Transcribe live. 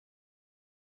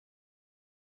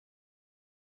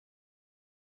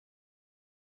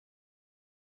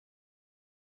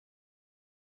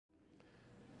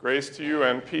Grace to you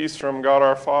and peace from God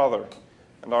our Father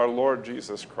and our Lord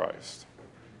Jesus Christ.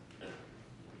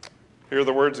 Hear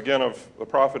the words again of the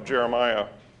prophet Jeremiah,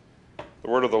 the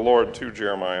word of the Lord to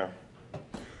Jeremiah.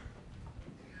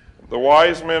 The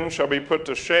wise men shall be put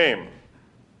to shame.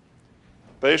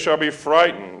 They shall be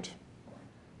frightened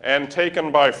and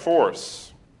taken by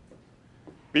force.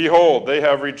 Behold, they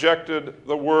have rejected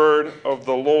the word of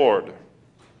the Lord.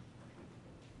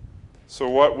 So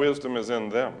what wisdom is in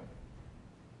them?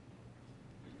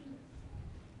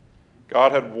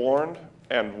 God had warned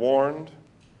and warned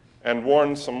and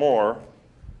warned some more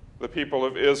the people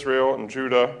of Israel and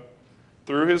Judah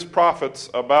through his prophets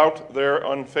about their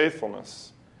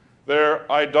unfaithfulness,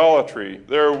 their idolatry,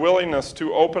 their willingness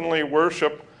to openly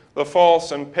worship the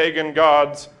false and pagan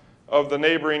gods of the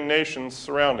neighboring nations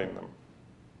surrounding them.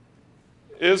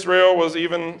 Israel was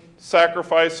even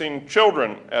sacrificing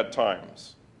children at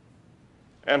times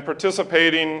and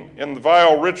participating in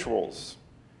vile rituals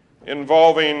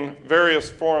involving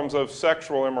various forms of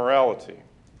sexual immorality.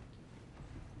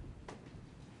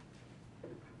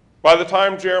 By the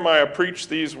time Jeremiah preached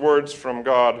these words from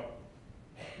God,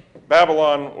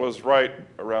 Babylon was right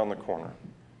around the corner.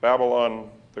 Babylon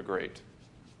the Great.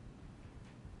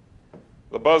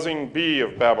 The buzzing bee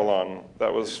of Babylon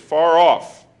that was far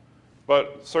off,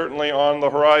 but certainly on the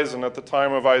horizon at the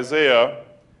time of Isaiah,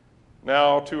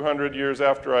 now 200 years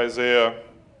after Isaiah,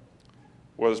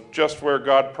 was just where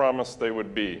God promised they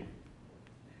would be,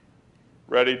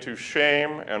 ready to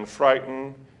shame and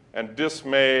frighten and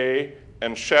dismay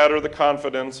and shatter the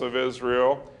confidence of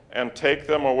Israel and take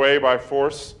them away by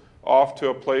force off to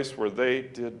a place where they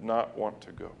did not want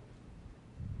to go.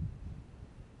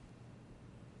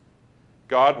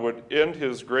 God would end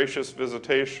his gracious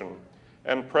visitation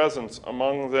and presence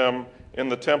among them in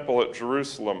the temple at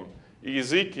Jerusalem.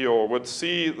 Ezekiel would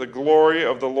see the glory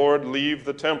of the Lord leave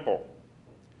the temple.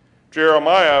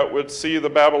 Jeremiah would see the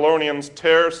Babylonians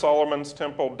tear Solomon's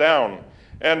temple down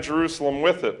and Jerusalem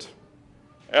with it,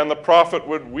 and the prophet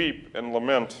would weep and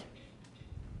lament.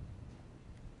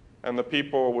 And the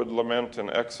people would lament in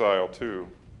exile too.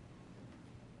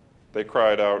 They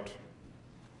cried out,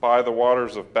 "By the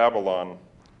waters of Babylon,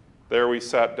 there we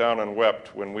sat down and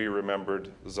wept when we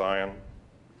remembered Zion.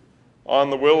 On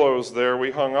the willows there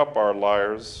we hung up our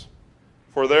lyres.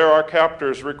 For there our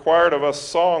captors required of us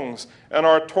songs, and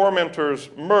our tormentors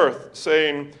mirth,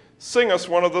 saying, 'Sing us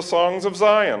one of the songs of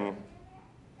Zion.'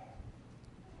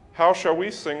 How shall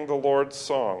we sing the Lord's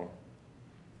song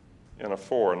in a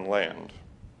foreign land?"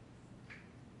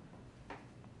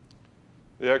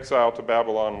 The exile to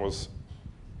Babylon was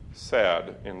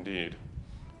sad indeed.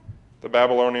 The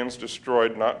Babylonians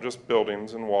destroyed not just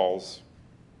buildings and walls,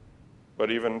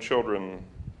 but even children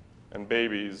and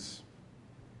babies,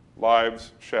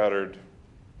 lives shattered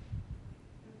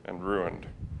and ruined.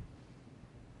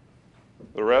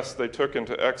 The rest they took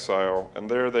into exile, and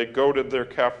there they goaded their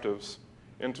captives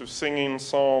into singing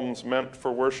psalms meant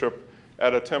for worship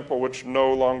at a temple which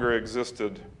no longer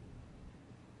existed,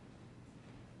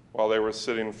 while they were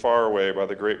sitting far away by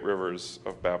the great rivers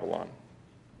of Babylon.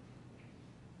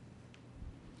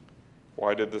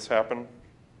 Why did this happen?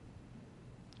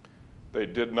 They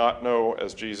did not know,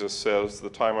 as Jesus says, the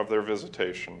time of their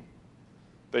visitation.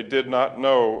 They did not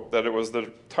know that it was the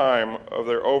time of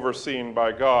their overseeing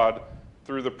by God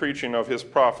through the preaching of his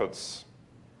prophets.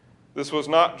 This was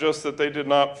not just that they did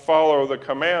not follow the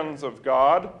commands of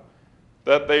God,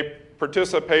 that they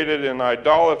participated in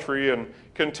idolatry and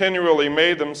continually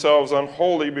made themselves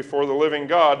unholy before the living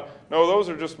God. No, those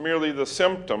are just merely the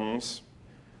symptoms.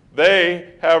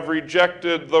 They have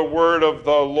rejected the word of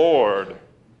the Lord.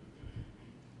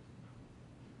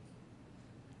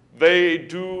 They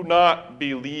do not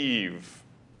believe.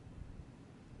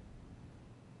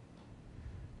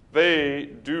 They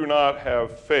do not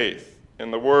have faith in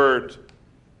the word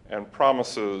and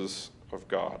promises of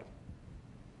God.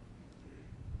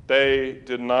 They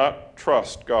did not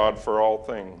trust God for all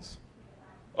things,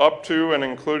 up to and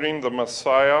including the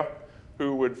Messiah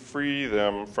who would free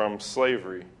them from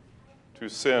slavery to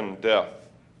sin, death,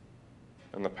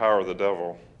 and the power of the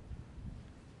devil.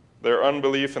 Their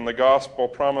unbelief in the gospel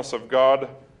promise of God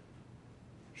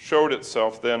showed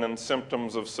itself then in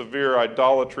symptoms of severe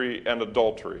idolatry and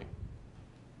adultery.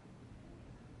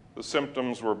 The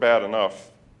symptoms were bad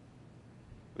enough.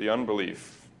 The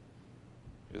unbelief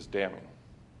is damning.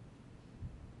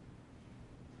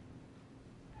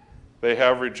 They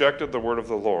have rejected the word of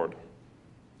the Lord.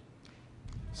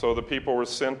 So the people were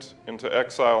sent into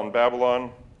exile in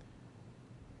Babylon,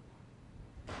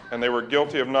 and they were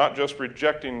guilty of not just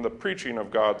rejecting the preaching of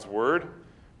God's word,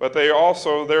 but they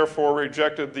also therefore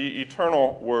rejected the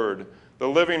eternal word, the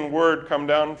living Word come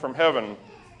down from heaven,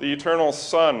 the eternal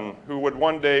Son who would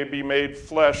one day be made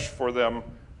flesh for them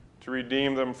to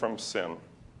redeem them from sin.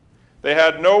 They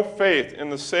had no faith in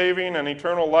the saving and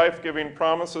eternal life-giving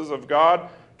promises of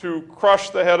God to crush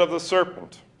the head of the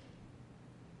serpent.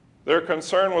 Their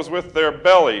concern was with their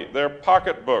belly, their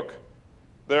pocketbook,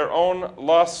 their own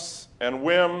lusts and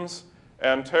whims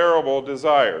and terrible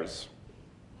desires.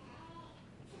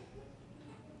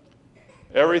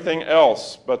 Everything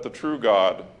else but the true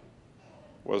God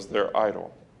was their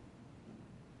idol.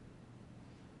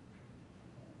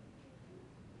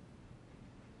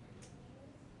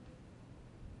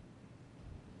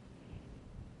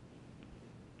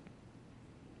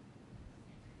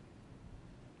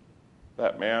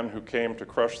 That man who came to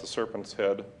crush the serpent's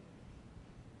head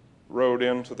rode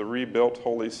into the rebuilt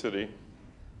holy city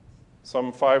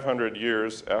some 500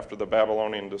 years after the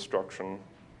Babylonian destruction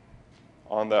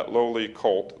on that lowly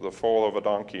colt, the foal of a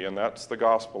donkey, and that's the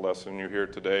gospel lesson you hear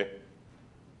today.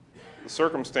 The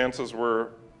circumstances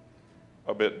were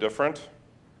a bit different,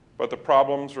 but the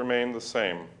problems remained the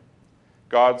same.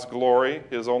 God's glory,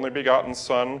 his only begotten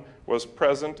Son, was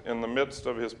present in the midst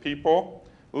of his people,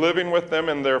 living with them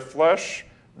in their flesh,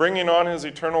 bringing on his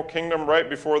eternal kingdom right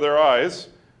before their eyes.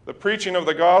 The preaching of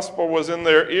the gospel was in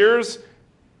their ears,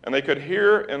 and they could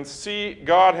hear and see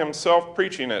God himself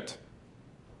preaching it.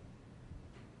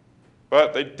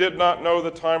 But they did not know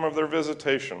the time of their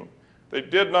visitation. They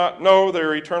did not know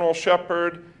their eternal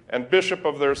shepherd and bishop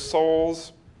of their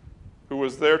souls, who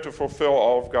was there to fulfill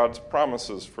all of God's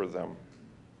promises for them.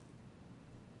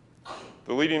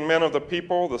 The leading men of the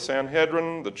people, the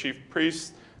Sanhedrin, the chief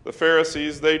priests, the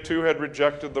Pharisees, they too had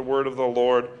rejected the word of the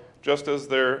Lord, just as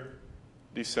their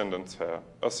ascendants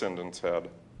had.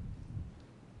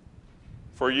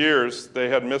 For years, they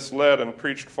had misled and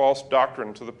preached false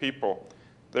doctrine to the people.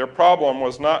 Their problem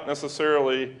was not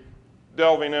necessarily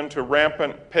delving into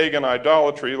rampant pagan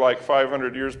idolatry like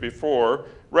 500 years before.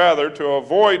 Rather, to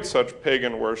avoid such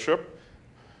pagan worship,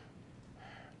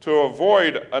 to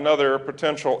avoid another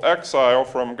potential exile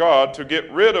from God, to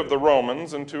get rid of the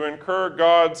Romans, and to incur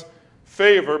God's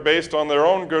favor based on their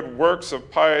own good works of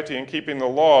piety and keeping the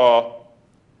law,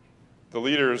 the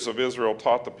leaders of Israel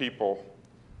taught the people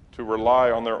to rely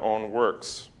on their own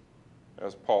works,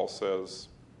 as Paul says,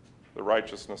 the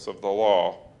righteousness of the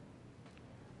law,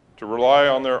 to rely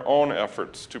on their own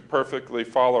efforts to perfectly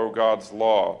follow God's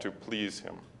law to please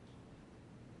him.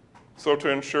 So to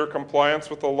ensure compliance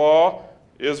with the law,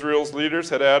 Israel's leaders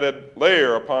had added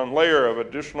layer upon layer of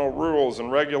additional rules and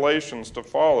regulations to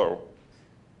follow.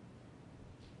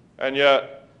 And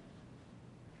yet,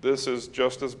 this is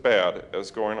just as bad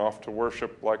as going off to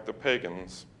worship like the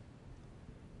pagans.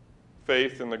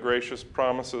 Faith in the gracious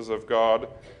promises of God,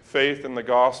 faith in the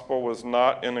gospel was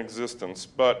not in existence,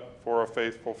 but for a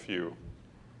faithful few.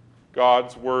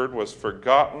 God's word was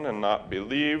forgotten and not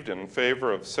believed in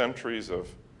favor of centuries of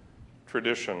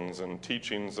traditions and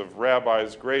teachings of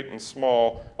rabbis, great and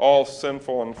small, all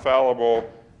sinful and fallible,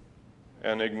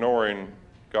 and ignoring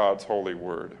God's holy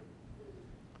word.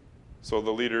 So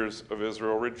the leaders of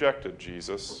Israel rejected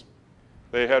Jesus.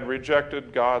 They had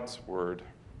rejected God's word.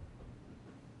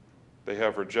 They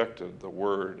have rejected the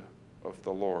word of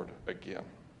the Lord again.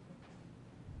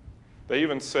 They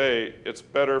even say it's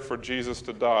better for Jesus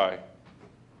to die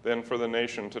than for the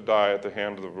nation to die at the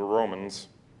hand of the Romans.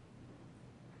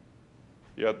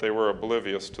 Yet they were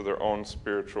oblivious to their own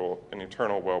spiritual and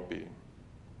eternal well-being.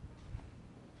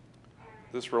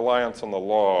 This reliance on the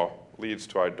law leads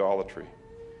to idolatry.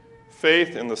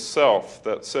 Faith in the self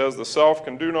that says the self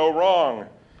can do no wrong,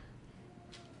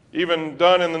 even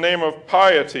done in the name of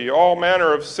piety, all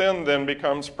manner of sin then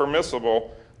becomes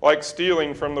permissible, like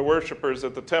stealing from the worshipers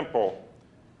at the temple,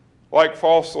 like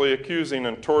falsely accusing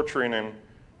and torturing and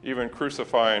even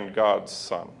crucifying God's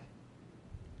Son.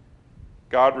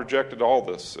 God rejected all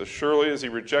this as surely as he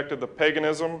rejected the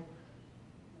paganism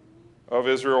of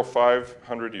Israel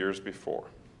 500 years before.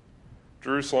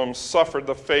 Jerusalem suffered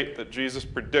the fate that Jesus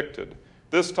predicted,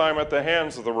 this time at the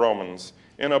hands of the Romans,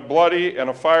 in a bloody and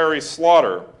a fiery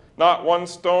slaughter. Not one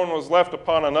stone was left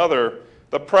upon another.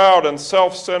 The proud and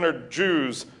self-centered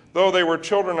Jews, though they were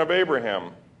children of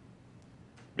Abraham,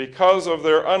 because of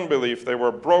their unbelief, they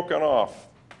were broken off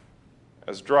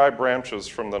as dry branches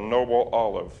from the noble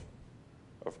olive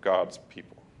of God's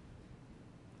people.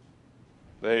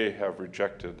 They have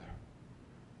rejected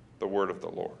the word of the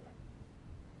Lord.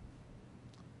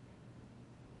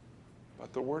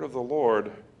 But the word of the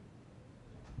Lord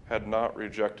had not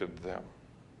rejected them.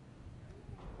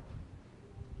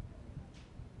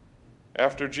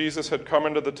 After Jesus had come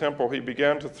into the temple, he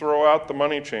began to throw out the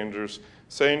money changers,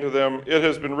 saying to them, "It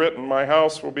has been written, 'My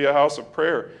house will be a house of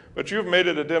prayer,' but you have made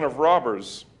it a den of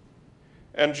robbers."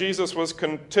 And Jesus was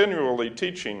continually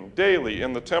teaching daily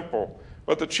in the temple.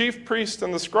 But the chief priests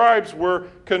and the scribes were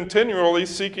continually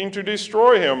seeking to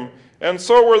destroy him, and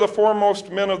so were the foremost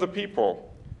men of the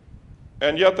people.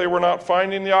 And yet they were not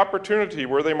finding the opportunity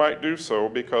where they might do so,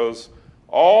 because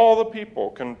all the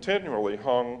people continually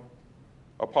hung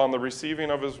upon the receiving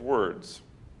of his words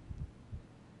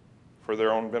for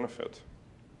their own benefit.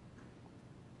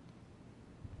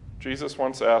 Jesus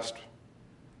once asked,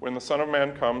 "When the Son of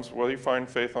Man comes, will he find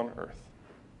faith on earth?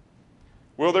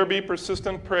 Will there be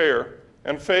persistent prayer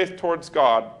and faith towards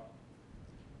God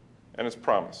and his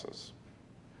promises?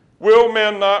 Will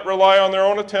men not rely on their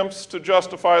own attempts to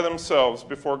justify themselves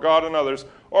before God and others,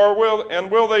 or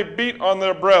will they beat on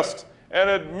their breast and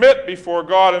admit before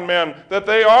God and man that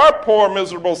they are poor,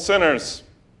 miserable sinners,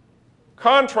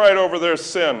 contrite over their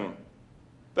sin,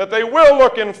 that they will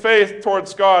look in faith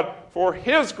towards God for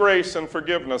his grace and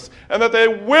forgiveness, and that they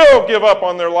will give up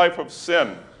on their life of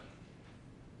sin?"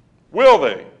 Will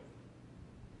they?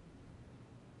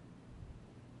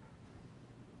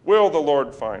 Will the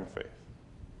Lord find faith?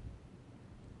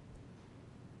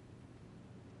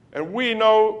 And we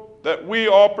know that we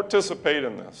all participate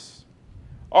in this.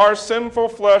 Our sinful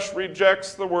flesh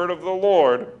rejects the word of the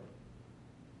Lord.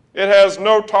 It has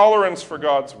no tolerance for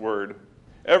God's word.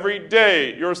 Every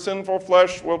day, your sinful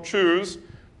flesh will choose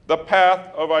the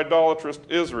path of idolatrous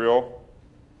Israel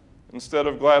instead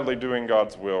of gladly doing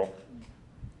God's will.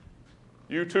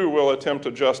 You too will attempt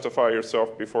to justify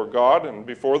yourself before God and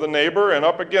before the neighbor and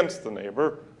up against the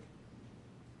neighbor.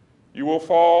 You will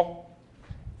fall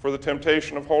for the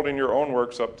temptation of holding your own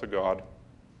works up to God.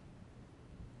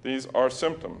 These are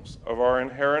symptoms of our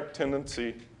inherent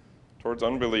tendency towards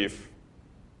unbelief,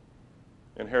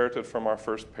 inherited from our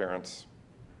first parents.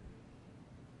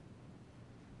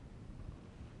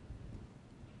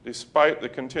 Despite the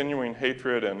continuing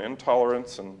hatred and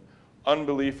intolerance and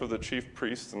unbelief of the chief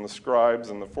priests and the scribes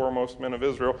and the foremost men of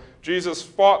Israel, Jesus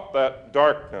fought that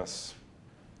darkness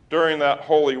during that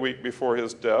Holy Week before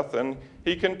his death, and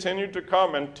he continued to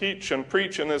come and teach and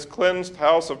preach in his cleansed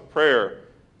house of prayer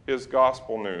his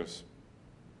gospel news.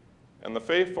 And the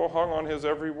faithful hung on his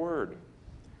every word.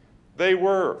 They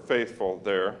were faithful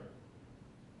there,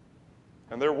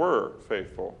 and there were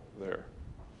faithful there,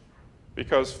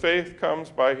 because faith comes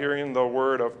by hearing the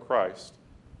word of Christ.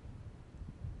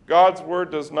 God's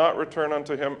word does not return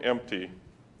unto him empty,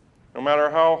 no matter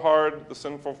how hard the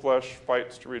sinful flesh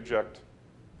fights to reject.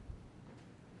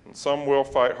 And some will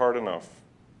fight hard enough.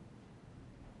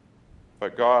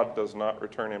 But God does not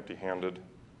return empty-handed.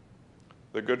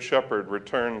 The Good Shepherd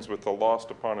returns with the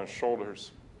lost upon his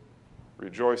shoulders,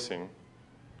 rejoicing.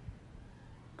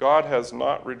 God has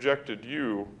not rejected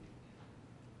you.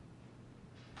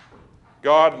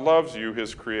 God loves you,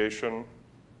 his creation.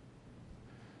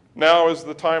 Now is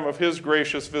the time of his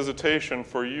gracious visitation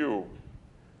for you.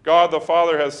 God the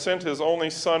Father has sent his only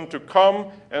Son to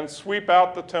come and sweep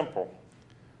out the temple,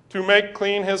 to make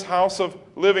clean his house of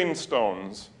living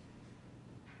stones.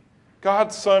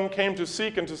 God's Son came to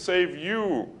seek and to save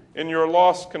you in your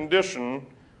lost condition,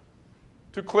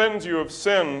 to cleanse you of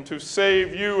sin, to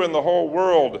save you and the whole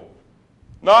world,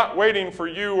 not waiting for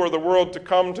you or the world to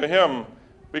come to him,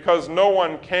 because no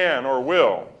one can or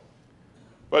will.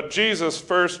 But Jesus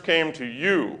first came to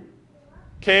you,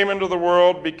 came into the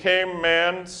world, became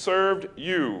man, served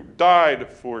you, died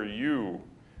for you,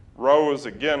 rose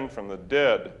again from the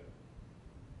dead,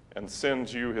 and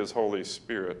sends you his Holy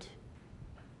Spirit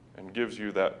and gives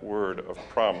you that word of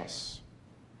promise.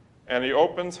 And he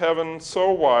opens heaven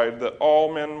so wide that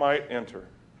all men might enter.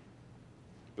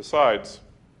 Besides,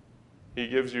 he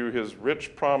gives you his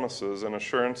rich promises and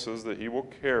assurances that he will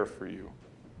care for you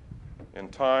in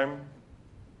time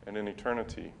and in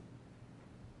eternity,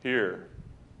 here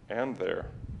and there,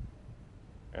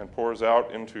 and pours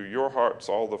out into your hearts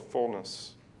all the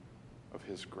fullness of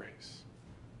his grace.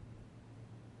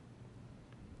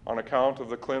 On account of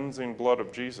the cleansing blood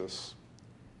of Jesus,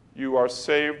 you are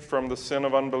saved from the sin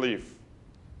of unbelief,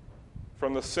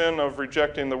 from the sin of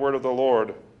rejecting the word of the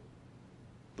Lord.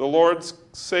 The Lord's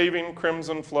saving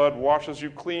crimson flood washes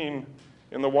you clean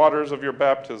in the waters of your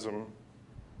baptism.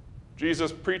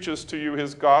 Jesus preaches to you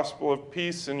his gospel of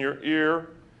peace in your ear,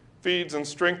 feeds and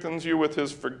strengthens you with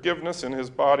his forgiveness in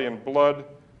his body and blood.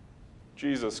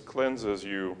 Jesus cleanses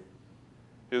you,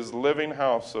 his living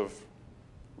house of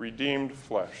redeemed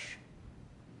flesh.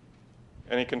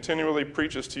 And he continually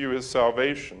preaches to you his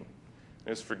salvation,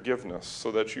 his forgiveness,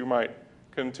 so that you might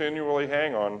continually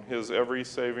hang on his every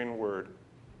saving word.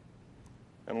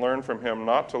 and learn from him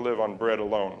not to live on bread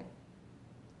alone,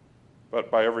 but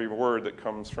by every word that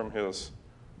comes from his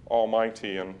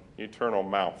almighty and eternal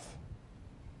mouth.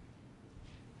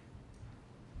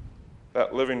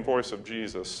 That living voice of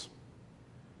Jesus,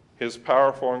 his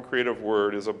powerful and creative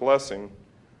word, is a blessing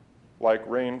like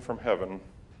rain from heaven.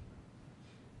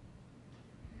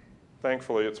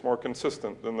 Thankfully, it's more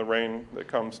consistent than the rain that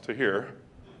comes to here.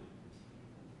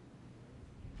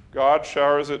 God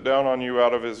showers it down on you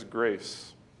out of his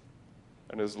grace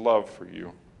and his love for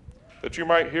you, that you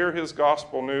might hear his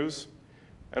gospel news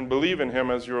and believe in him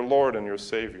as your Lord and your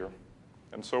Savior,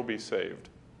 and so be saved.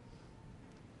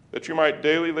 That you might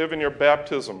daily live in your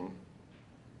baptism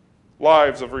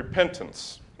lives of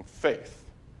repentance and faith,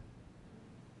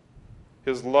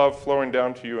 his love flowing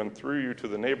down to you and through you to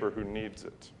the neighbor who needs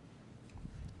it.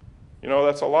 You know,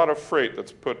 that's a lot of freight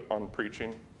that's put on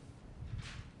preaching.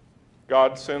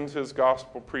 God sends his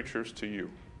gospel preachers to you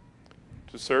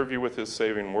to serve you with his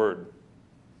saving word.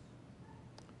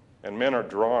 And men are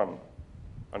drawn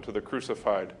unto the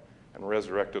crucified and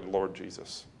resurrected Lord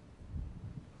Jesus.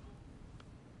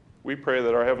 We pray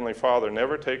that our Heavenly Father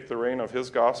never take the reign of his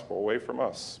gospel away from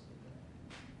us,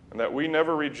 and that we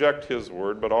never reject his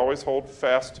word, but always hold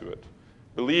fast to it,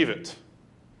 believe it,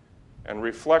 and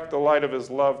reflect the light of his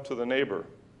love to the neighbor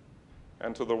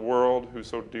and to the world who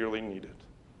so dearly need it.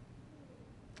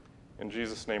 In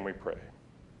Jesus' name we pray.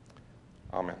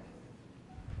 Amen.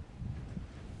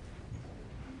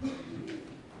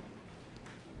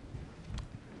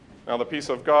 Now the peace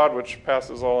of God, which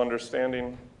passes all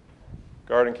understanding,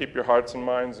 guard and keep your hearts and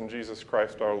minds in Jesus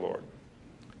Christ our Lord.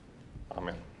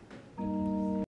 Amen.